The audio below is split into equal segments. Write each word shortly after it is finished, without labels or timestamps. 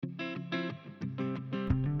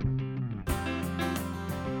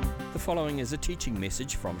following is a teaching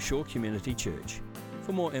message from Shore Community Church.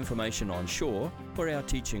 For more information on Shore or our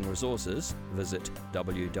teaching resources, visit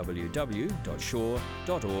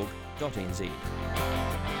www.shore.org.nz.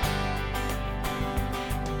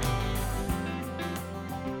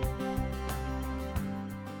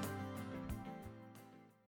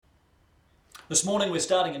 This morning we're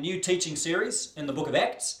starting a new teaching series in the book of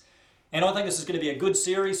Acts, and I think this is going to be a good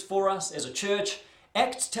series for us as a church.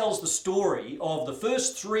 Acts tells the story of the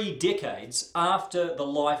first 3 decades after the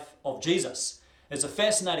life of Jesus. It's a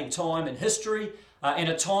fascinating time in history and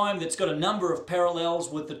a time that's got a number of parallels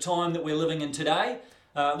with the time that we're living in today.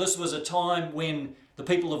 This was a time when the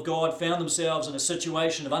people of God found themselves in a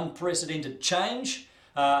situation of unprecedented change,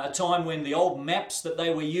 a time when the old maps that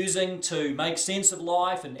they were using to make sense of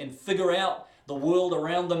life and figure out the world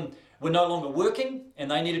around them were no longer working, and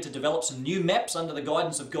they needed to develop some new maps under the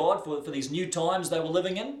guidance of God for these new times they were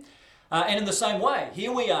living in. And in the same way,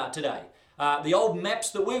 here we are today. The old maps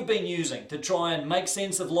that we've been using to try and make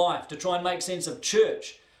sense of life, to try and make sense of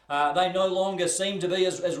church, they no longer seem to be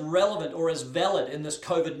as relevant or as valid in this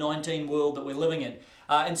COVID-19 world that we're living in.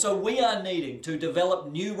 And so we are needing to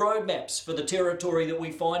develop new roadmaps for the territory that we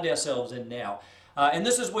find ourselves in now. And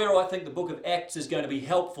this is where I think the book of Acts is going to be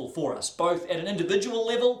helpful for us, both at an individual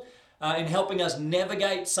level, in helping us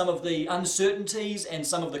navigate some of the uncertainties and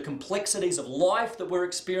some of the complexities of life that we're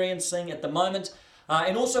experiencing at the moment,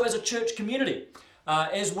 and also as a church community,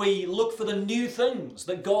 as we look for the new things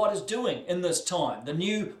that God is doing in this time, the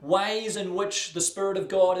new ways in which the Spirit of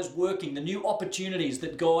God is working, the new opportunities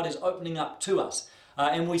that God is opening up to us,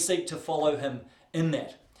 and we seek to follow Him in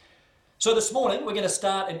that. So this morning we're going to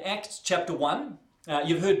start in Acts chapter 1.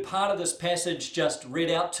 You've heard part of this passage just read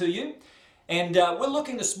out to you. And we're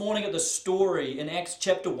looking this morning at the story in Acts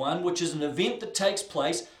chapter 1, which is an event that takes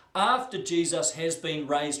place after Jesus has been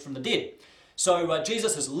raised from the dead. So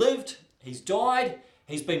Jesus has lived, he's died,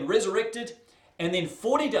 he's been resurrected, and then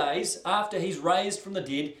 40 days after he's raised from the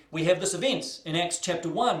dead, we have this event in Acts chapter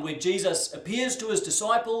 1 where Jesus appears to his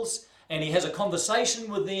disciples and he has a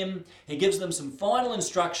conversation with them, he gives them some final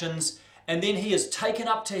instructions, and then he is taken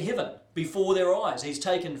up to heaven before their eyes. He's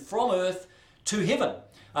taken from earth to heaven.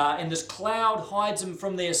 And this cloud hides him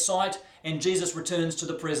from their sight, and Jesus returns to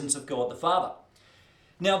the presence of God the Father.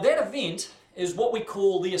 Now that event is what we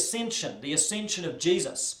call the ascension of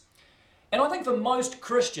Jesus. And I think for most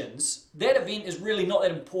Christians, that event is really not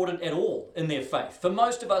that important at all in their faith. For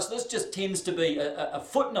most of us, this just tends to be a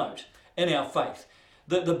footnote in our faith.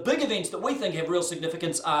 The big events that we think have real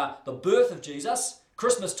significance are the birth of Jesus,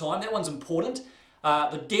 Christmas time, that one's important.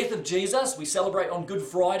 The death of Jesus, we celebrate on Good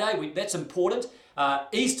Friday, that's important.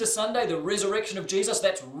 Easter Sunday, the resurrection of Jesus,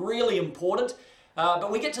 that's really important.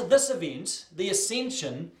 But we get to this event, the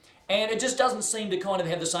ascension, and it just doesn't seem to kind of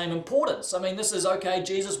have the same importance. I mean, this is okay,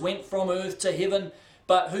 Jesus went from earth to heaven,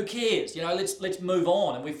 but who cares? You know, let's move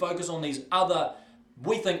on, and we focus on these other,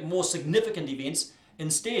 we think, more significant events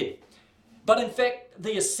instead. But in fact,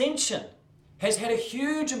 the ascension has had a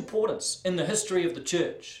huge importance in the history of the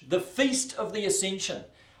church. The Feast of the Ascension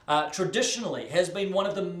traditionally has been one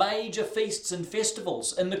of the major feasts and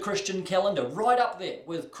festivals in the Christian calendar, right up there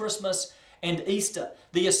with Christmas and Easter.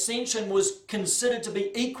 The Ascension was considered to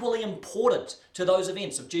be equally important to those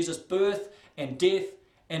events of Jesus' birth and death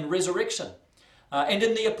and resurrection. And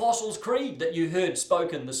in the Apostles' Creed that you heard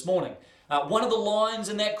spoken this morning, one of the lines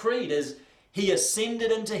in that creed is, "He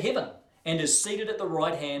ascended into heaven and is seated at the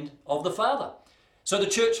right hand of the Father." So the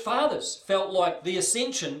church fathers felt like the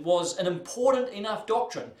ascension was an important enough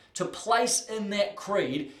doctrine to place in that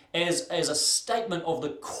creed as a statement of the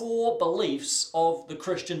core beliefs of the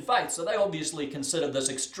Christian faith. So they obviously considered this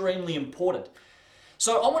extremely important.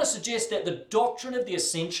 So I want to suggest that the doctrine of the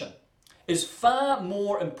ascension is far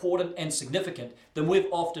more important and significant than we've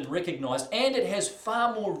often recognized, and it has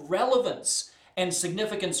far more relevance and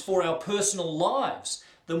significance for our personal lives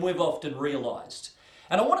than we've often realized.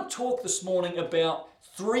 And I want to talk this morning about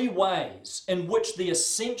 3 ways in which the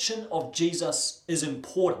ascension of Jesus is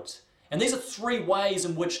important. And these are 3 ways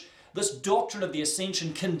in which this doctrine of the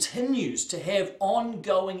ascension continues to have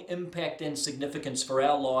ongoing impact and significance for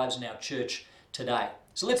our lives and our church today.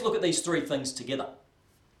 So let's look at these 3 things together.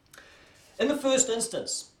 In the first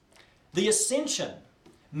instance, the ascension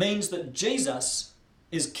means that Jesus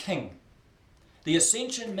is king. The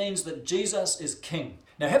ascension means that Jesus is king.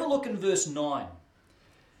 Now have a look in verse 9.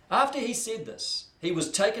 After he said this, he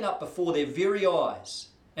was taken up before their very eyes,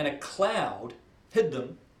 and a cloud hid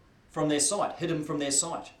him from their sight.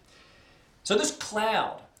 So this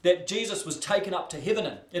cloud that Jesus was taken up to heaven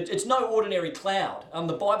in, it's no ordinary cloud.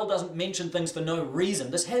 The Bible doesn't mention things for no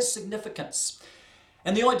reason. This has significance.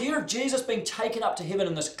 And the idea of Jesus being taken up to heaven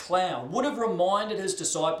in this cloud would have reminded his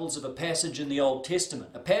disciples of a passage in the Old Testament,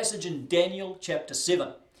 a passage in Daniel chapter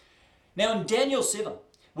 7. Now in Daniel 7,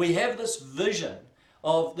 we have this vision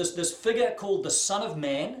of this figure called the Son of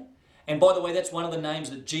Man. And by the way, that's one of the names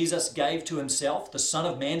that Jesus gave to himself, the Son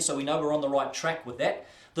of Man, so we know we're on the right track with that.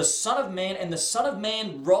 The Son of Man, and the Son of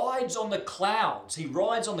Man rides on the clouds. He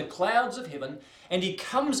rides on the clouds of heaven, and he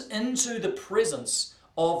comes into the presence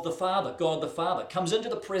of the Father, God the Father, comes into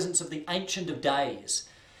the presence of the Ancient of Days.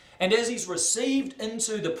 And as he's received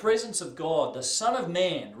into the presence of God, the Son of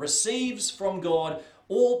Man receives from God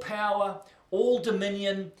all power, all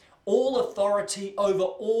dominion, all authority over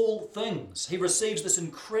all things. He receives this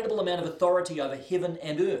incredible amount of authority over heaven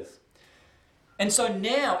and earth. And so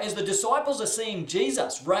now, as the disciples are seeing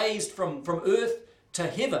Jesus raised from earth to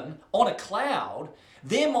heaven on a cloud,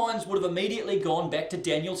 their minds would have immediately gone back to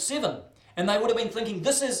Daniel 7. And they would have been thinking,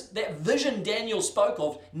 this is that vision Daniel spoke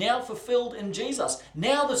of, now fulfilled in Jesus.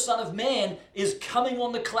 Now the Son of Man is coming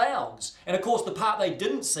on the clouds. And of course, the part they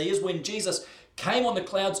didn't see is when Jesus came on the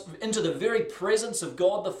clouds into the very presence of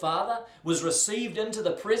God the Father, was received into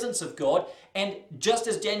the presence of God. And just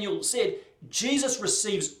as Daniel said, Jesus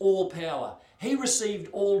receives all power. He received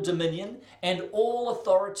all dominion and all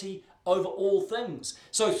authority over all things.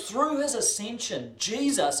 So through his ascension,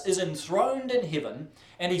 Jesus is enthroned in heaven,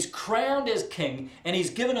 and he's crowned as king, and he's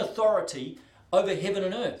given authority over heaven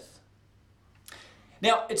and earth.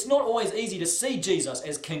 Now, it's not always easy to see Jesus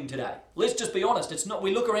as king today. Let's just be honest.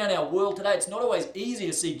 We look around our world today, it's not always easy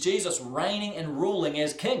to see Jesus reigning and ruling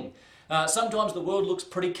as king. Sometimes the world looks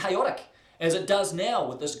pretty chaotic, as it does now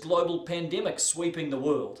with this global pandemic sweeping the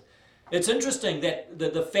world. It's interesting that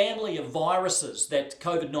the family of viruses that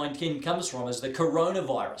COVID-19 comes from is the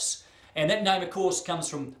coronavirus. And that name, of course, comes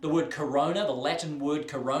from the word corona, the Latin word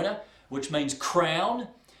corona, which means crown.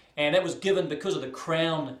 And that was given because of the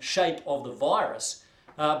crown shape of the virus.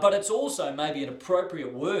 But it's also maybe an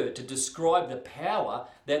appropriate word to describe the power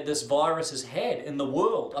that this virus has had in the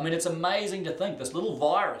world. I mean, it's amazing to think this little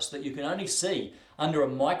virus that you can only see under a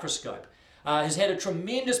microscope has had a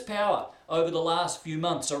tremendous power over the last few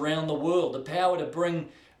months around the world. The power to bring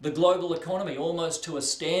the global economy almost to a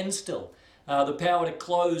standstill. The power to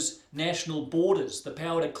close national borders, the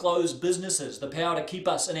power to close businesses, the power to keep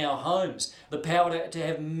us in our homes, the power to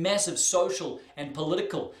have massive social and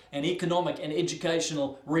political and economic and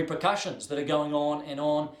educational repercussions that are going on and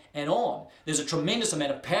on and on. There's a tremendous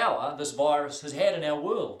amount of power this virus has had in our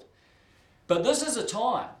world. But this is a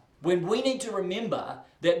time when we need to remember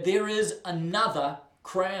that there is another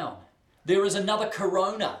crown. There is another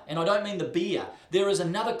corona, and I don't mean the beer. There is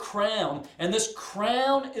another crown, and this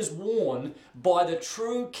crown is worn by the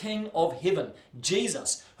true King of heaven,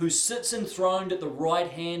 Jesus, who sits enthroned at the right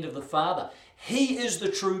hand of the Father. He is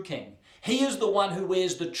the true King. He is the one who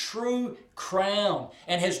wears the true crown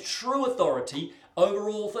and has true authority over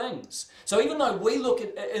all things. So even though we look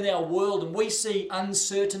in our world and we see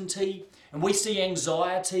uncertainty, and we see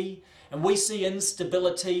anxiety, and we see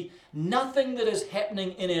instability, nothing that is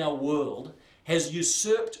happening in our world has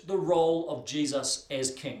usurped the role of Jesus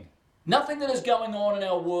as king. Nothing that is going on in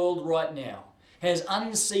our world right now has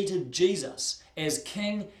unseated Jesus as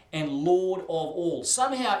king and Lord of all.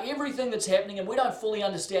 Somehow everything that's happening, and we don't fully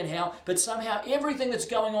understand how, but somehow everything that's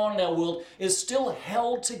going on in our world is still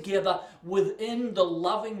held together within the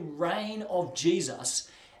loving reign of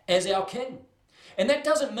Jesus as our king. And that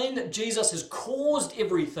doesn't mean that Jesus has caused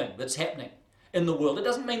everything that's happening in the world. It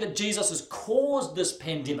doesn't mean that Jesus has caused this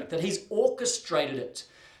pandemic, that he's orchestrated it.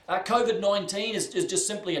 COVID-19 is just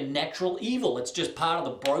simply a natural evil. It's just part of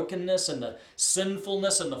the brokenness and the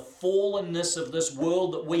sinfulness and the fallenness of this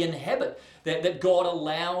world that we inhabit, that God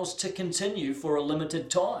allows to continue for a limited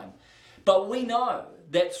time. But we know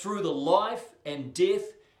that through the life and death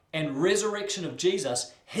and resurrection of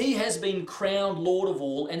Jesus, he has been crowned Lord of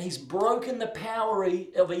all, and he's broken the power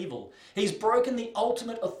of evil. He's broken the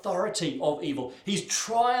ultimate authority of evil. He's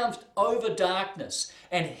triumphed over darkness,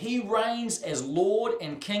 and he reigns as Lord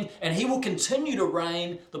and King, and he will continue to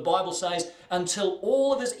reign, the Bible says, until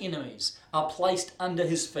all of his enemies are placed under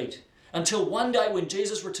his feet. Until one day when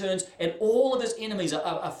Jesus returns and all of his enemies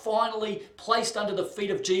are finally placed under the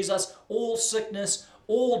feet of Jesus, all sickness,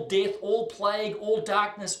 all death, all plague, all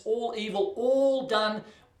darkness, all evil, all done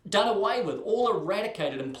away with, all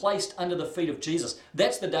eradicated and placed under the feet of Jesus.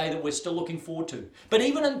 That's the day that we're still looking forward to. But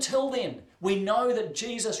even until then, we know that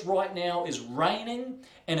Jesus right now is reigning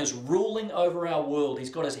and is ruling over our world. He's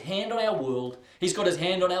got his hand on our world. He's got his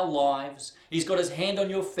hand on our lives. He's got his hand on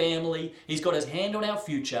your family. He's got his hand on our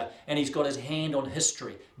future. And he's got his hand on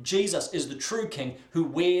history. Jesus is the true King who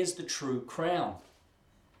wears the true crown.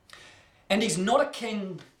 And he's not a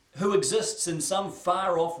king who exists in some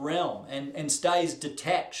far-off realm and stays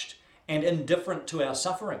detached and indifferent to our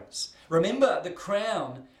sufferings. Remember, the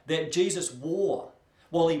crown that Jesus wore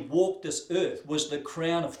while he walked this earth was the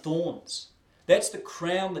crown of thorns. That's the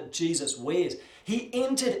crown that Jesus wears. He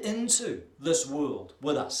entered into this world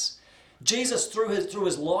with us. Jesus, through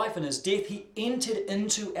his life and his death, he entered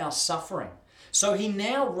into our suffering. So he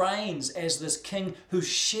now reigns as this king who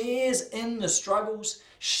shares in the struggles,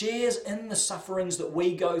 shares in the sufferings that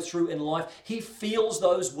we go through in life. He feels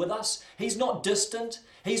those with us. He's not distant.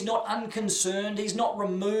 He's not unconcerned. He's not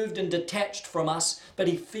removed and detached from us, but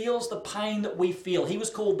he feels the pain that we feel. He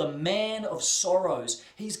was called the man of sorrows.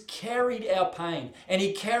 He's carried our pain, and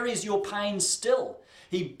he carries your pain still.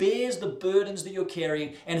 He bears the burdens that you're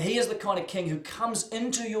carrying, and he is the kind of king who comes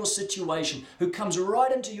into your situation, who comes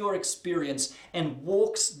right into your experience and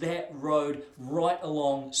walks that road right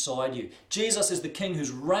alongside you. Jesus is the king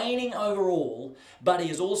who's reigning over all, but he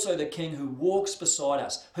is also the king who walks beside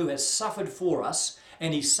us, who has suffered for us,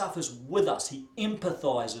 and he suffers with us. He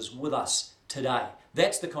empathizes with us today.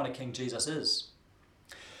 That's the kind of king Jesus is.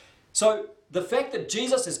 So the fact that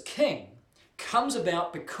Jesus is king comes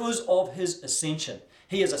about because of his ascension.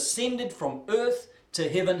 He has ascended from earth to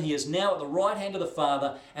heaven. He is now at the right hand of the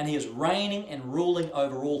Father, and he is reigning and ruling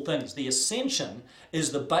over all things. The ascension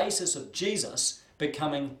is the basis of Jesus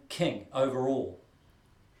becoming king over all.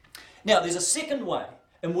 Now, there's a second way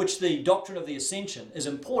in which the doctrine of the ascension is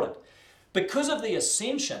important. Because of the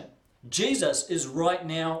ascension, Jesus is right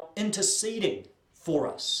now interceding for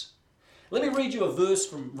us. Let me read you a verse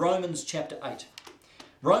from Romans chapter 8.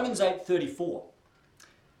 Romans 8:34.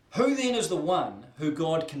 Who then is the one who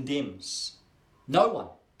God condemns? No one.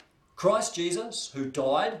 Christ Jesus, who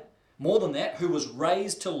died, more than that, who was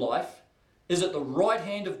raised to life, is at the right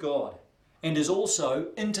hand of God and is also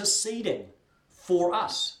interceding for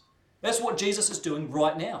us. That's what Jesus is doing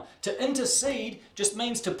right now. To intercede just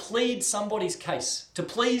means to plead somebody's case, to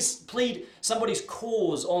plead somebody's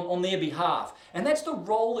cause on their behalf. And that's the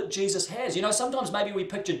role that Jesus has. You know, sometimes maybe we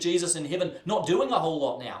picture Jesus in heaven not doing a whole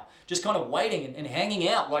lot now, just kind of waiting and hanging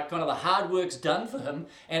out, like kind of the hard work's done for him,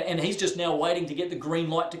 and he's just now waiting to get the green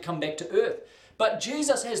light to come back to earth. But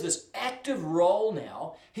Jesus has this active role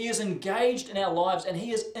now. He is engaged in our lives, and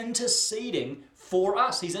he is interceding for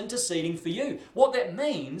us. He's interceding for you. What that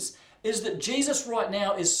means is that Jesus right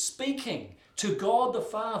now is speaking to God the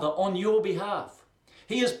Father on your behalf.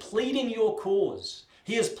 He is pleading your cause.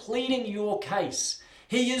 He is pleading your case.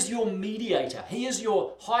 He is your mediator. He is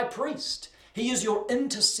your high priest. He is your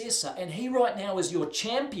intercessor, and he right now is your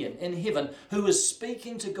champion in heaven who is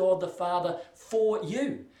speaking to God the Father for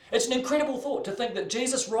you. It's an incredible thought to think that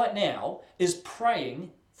Jesus right now is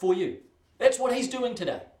praying for you. That's what he's doing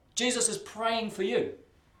today. Jesus is praying for you.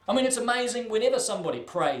 I mean, it's amazing whenever somebody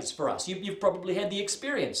prays for us. You've probably had the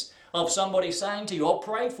experience of somebody saying to you, I'll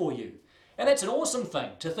pray for you. And that's an awesome thing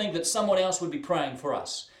to think that someone else would be praying for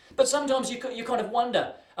us. But sometimes you kind of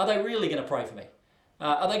wonder, are they really going to pray for me?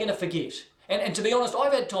 Are they going to forget? And to be honest,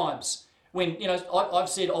 I've had times when, I've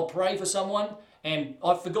said I'll pray for someone and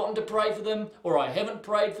I've forgotten to pray for them, or I haven't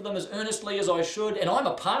prayed for them as earnestly as I should. And I'm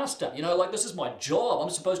a pastor, like this is my job. I'm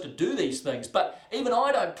supposed to do these things. But even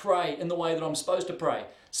I don't pray in the way that I'm supposed to pray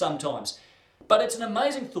sometimes. But it's an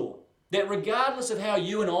amazing thought that regardless of how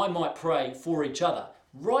you and I might pray for each other,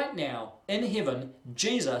 right now in heaven,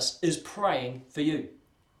 Jesus is praying for you.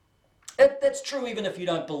 That's true even if you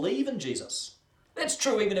don't believe in Jesus. That's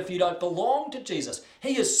true even if you don't belong to Jesus.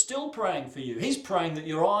 He is still praying for you. He's praying that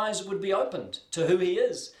your eyes would be opened to who he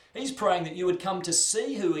is. He's praying that you would come to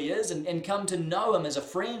see who he is and come to know him as a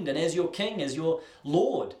friend and as your king, as your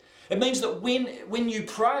Lord. It means that when you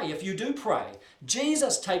pray, if you do pray,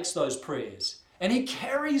 Jesus takes those prayers and he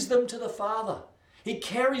carries them to the Father. He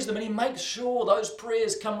carries them and he makes sure those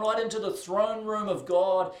prayers come right into the throne room of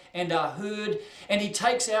God and are heard. And he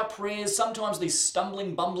takes our prayers, sometimes these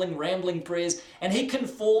stumbling, bumbling, rambling prayers, and he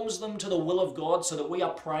conforms them to the will of God so that we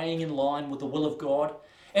are praying in line with the will of God.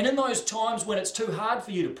 And in those times when it's too hard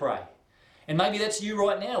for you to pray, and maybe that's you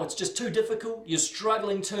right now, it's just too difficult, you're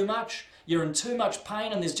struggling too much, you're in too much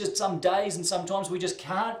pain, and there's just some days and sometimes we just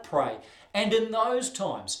can't pray. And in those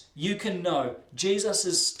times, you can know Jesus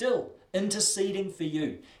is still interceding for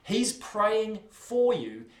you. He's praying for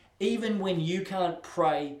you even when you can't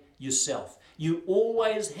pray yourself. You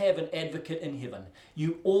always have an advocate in heaven.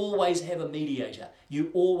 You always have a mediator.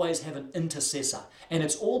 You always have an intercessor. And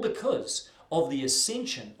it's all because of the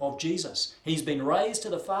ascension of Jesus. He's been raised to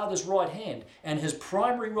the Father's right hand, and his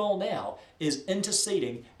primary role now is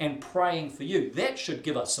interceding and praying for you. That should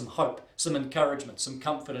give us some hope, some encouragement, some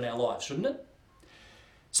comfort in our lives, shouldn't it?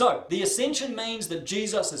 So, the ascension means that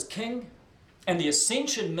Jesus is king, And the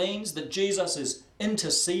ascension means that Jesus is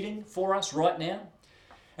interceding for us right now.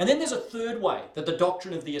 And then there's a third way that the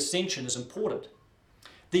doctrine of the ascension is important.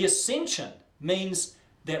 The ascension means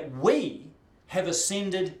that we have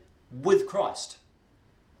ascended with Christ.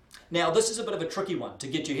 Now, this is a bit of a tricky one to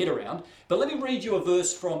get your head around, but let me read you a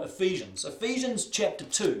verse from Ephesians. Ephesians chapter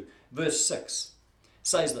 2, verse 6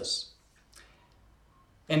 says this: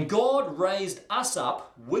 "And God raised us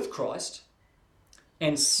up with Christ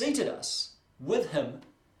and seated us with him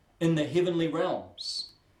in the heavenly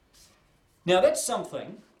realms." Now, that's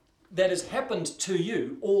something that has happened to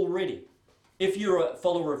you already if you're a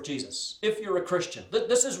follower of Jesus, if you're a Christian.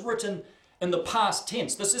 This is written in the past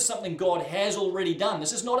tense. This is something God has already done.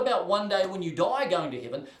 This is not about one day when you die going to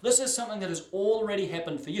heaven. This is something that has already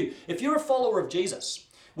happened for you. If you're a follower of Jesus,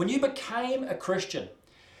 when you became a Christian,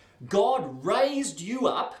 God raised you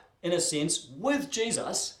up, in a sense, with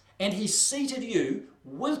Jesus, and he seated you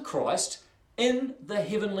with Christ in the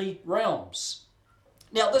heavenly realms.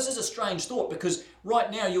 Now, this is a strange thought because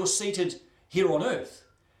right now you're seated here on earth.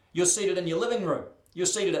 You're seated in your living room. You're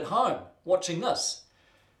seated at home watching this.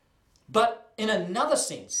 But in another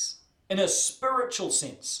sense, in a spiritual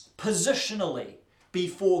sense, positionally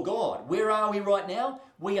before God, where are we right now?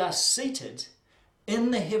 We are seated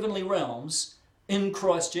in the heavenly realms in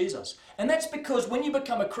Christ Jesus. And that's because when you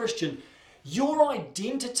become a Christian, your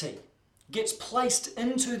identity gets placed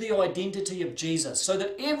into the identity of Jesus, so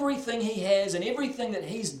that everything he has and everything that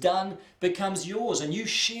he's done becomes yours, and you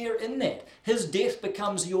share in that. His death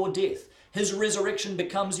becomes your death. His resurrection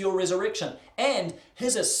becomes your resurrection. And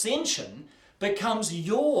his ascension becomes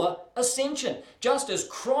your ascension. Just as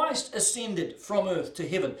Christ ascended from earth to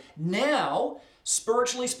heaven, now,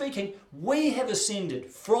 spiritually speaking, we have ascended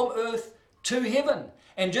from earth to heaven.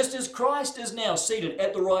 And just as Christ is now seated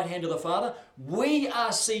at the right hand of the Father, we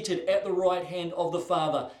are seated at the right hand of the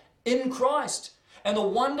Father in Christ. And the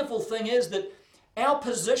wonderful thing is that our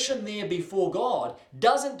position there before God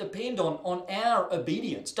doesn't depend on our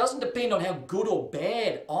obedience, doesn't depend on how good or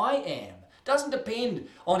bad I am, doesn't depend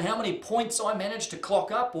on how many points I manage to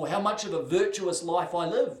clock up or how much of a virtuous life I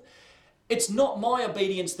live. It's not my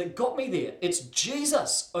obedience that got me there. It's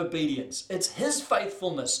Jesus' obedience. It's his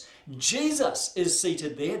faithfulness. Jesus is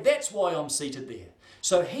seated there. That's why I'm seated there.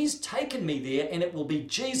 So he's taken me there, and it will be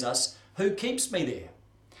Jesus who keeps me there.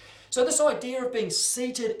 So this idea of being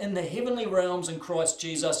seated in the heavenly realms in Christ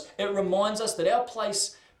Jesus, it reminds us that our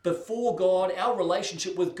place before God, our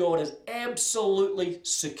relationship with God is absolutely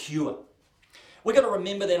secure. We've got to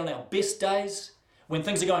remember that on our best days, when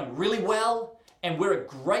things are going really well, and we're a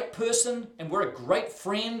great person, and we're a great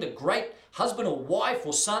friend, a great husband or wife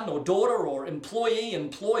or son or daughter or employee,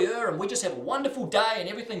 employer, and we just have a wonderful day and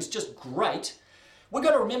everything's just great. We've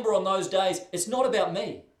got to remember on those days, it's not about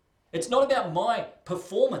me. It's not about my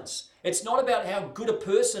performance. It's not about how good a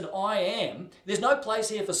person I am. There's no place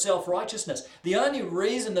here for self-righteousness. The only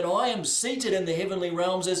reason that I am seated in the heavenly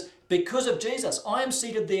realms is because of Jesus. I am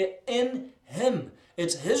seated there in him.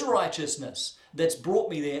 It's his righteousness that's brought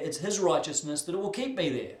me there. It's his righteousness that will keep me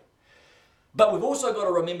there. But we've also got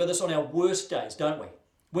to remember this on our worst days, don't we?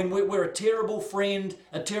 When we're a terrible friend,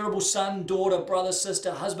 a terrible son, daughter, brother,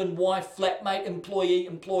 sister, husband, wife, flatmate, employee,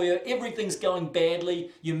 employer, everything's going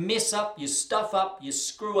badly. You mess up, you stuff up, you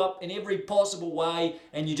screw up in every possible way,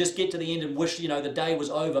 and you just get to the end and wish, the day was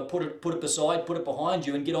over, put it beside, put it behind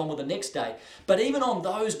you and get on with the next day. But even on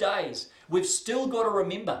those days, we've still got to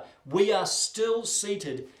remember we are still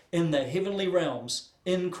seated in the heavenly realms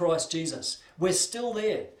in Christ Jesus. We're still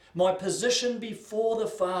there. My position before the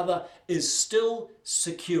Father is still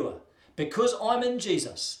secure. Because I'm in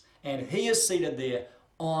Jesus and he is seated there,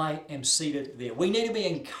 I am seated there. We need to be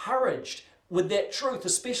encouraged with that truth,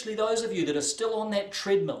 especially those of you that are still on that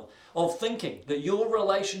treadmill of thinking that your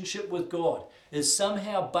relationship with God is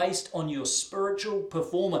somehow based on your spiritual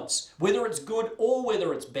performance, whether it's good or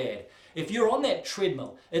whether it's bad. If you're on that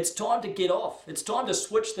treadmill, it's time to get off. It's time to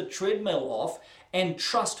switch the treadmill off and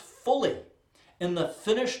trust fully in the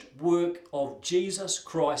finished work of Jesus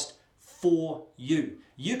Christ for you.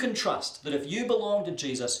 You can trust that if you belong to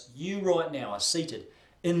Jesus, you right now are seated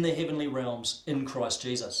in the heavenly realms in Christ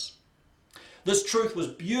Jesus. This truth was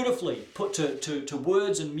beautifully put to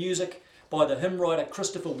words and music by the hymn writer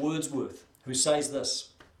Christopher Wordsworth, who says this: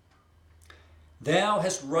 "Thou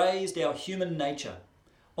hast raised our human nature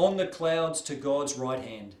on the clouds to God's right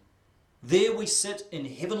hand. There we sit in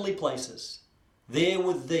heavenly places, there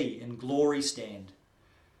with thee in glory stand.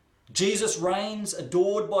 Jesus reigns,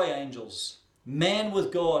 adored by angels. Man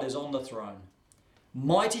with God is on the throne.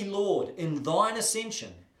 Mighty Lord, in thine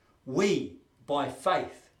ascension, we by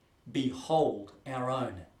faith behold our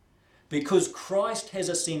own. Because Christ has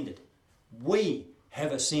ascended, we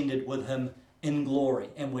have ascended with him in glory,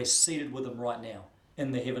 and we're seated with him right now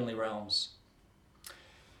in the heavenly realms.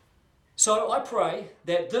 So I pray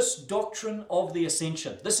that this doctrine of the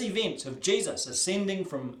ascension, this event of Jesus ascending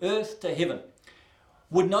from earth to heaven,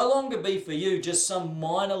 would no longer be for you just some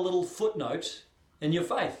minor little footnote in your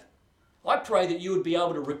faith. I pray that you would be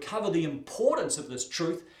able to recover the importance of this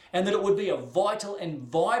truth and that it would be a vital and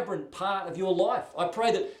vibrant part of your life. I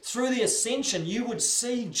pray that through the ascension you would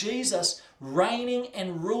see Jesus reigning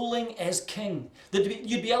and ruling as King, that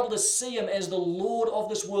you'd be able to see him as the Lord of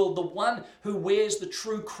this world, the one who wears the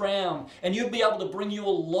true crown, and you'd be able to bring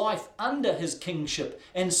your life under his kingship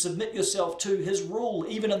and submit yourself to his rule,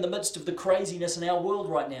 even in the midst of the craziness in our world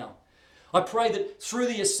right now. I pray that through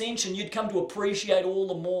the ascension you'd come to appreciate all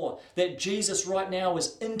the more that Jesus right now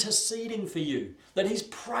is interceding for you, that he's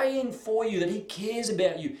praying for you, that he cares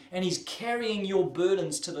about you, and he's carrying your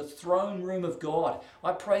burdens to the throne room of God.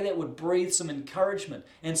 I pray that would breathe some encouragement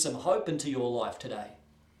and some hope into your life today.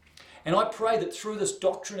 And I pray that through this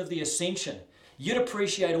doctrine of the ascension, you'd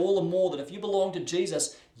appreciate all the more that if you belong to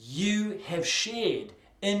Jesus, you have shared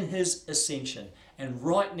in his ascension. And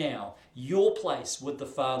right now, your place with the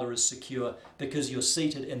Father is secure because you're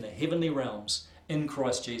seated in the heavenly realms in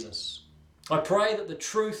Christ Jesus. I pray that the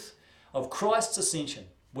truth of Christ's ascension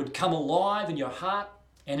would come alive in your heart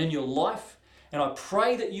and in your life. And I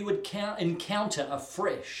pray that you would encounter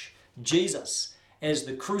afresh Jesus as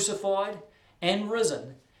the crucified and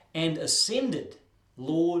risen and ascended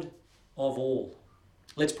Lord of all.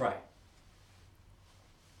 Let's pray.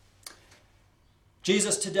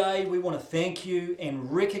 Jesus, today we want to thank you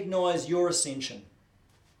and recognize your ascension.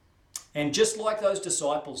 And just like those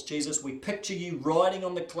disciples, Jesus, we picture you riding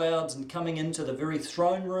on the clouds and coming into the very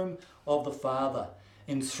throne room of the Father,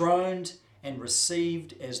 enthroned and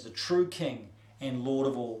received as the true King and Lord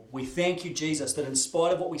of all. We thank you, Jesus, that in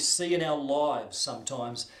spite of what we see in our lives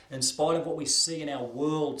sometimes, in spite of what we see in our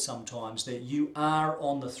world sometimes, that you are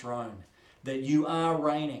on the throne, that you are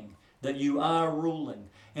reigning, that you are ruling,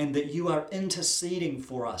 and that you are interceding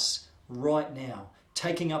for us right now,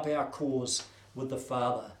 taking up our cause with the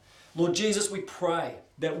Father. Lord Jesus, we pray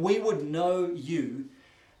that we would know you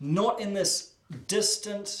not in this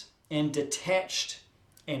distant and detached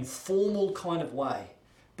and formal kind of way,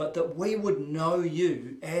 but that we would know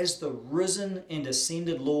you as the risen and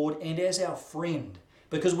ascended Lord and as our friend,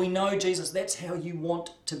 because we know, Jesus, that's how you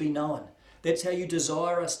want to be known. That's how you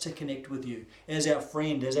desire us to connect with you, as our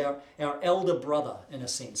friend, as our elder brother, in a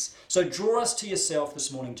sense. So draw us to yourself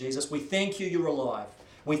this morning, Jesus. We thank you you're alive.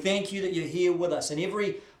 We thank you that you're here with us in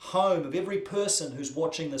every home of every person who's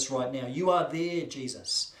watching this right now. You are there,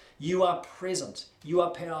 Jesus. You are present, you are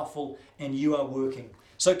powerful, and you are working.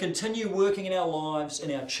 So continue working in our lives, in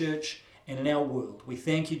our church, and in our world. We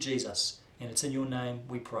thank you, Jesus, and it's in your name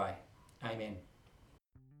we pray. Amen.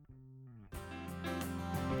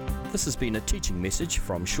 This has been a teaching message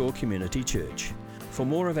from Shore Community Church. For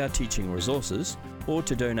more of our teaching resources, or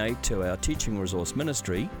to donate to our teaching resource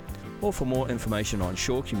ministry, or for more information on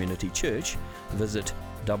Shore Community Church, visit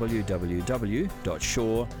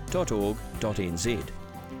www.shore.org.nz.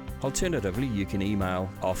 Alternatively, you can email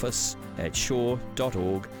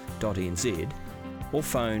office@shore.org.nz or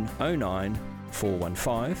phone 09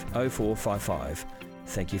 415 0455.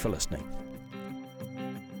 Thank you for listening.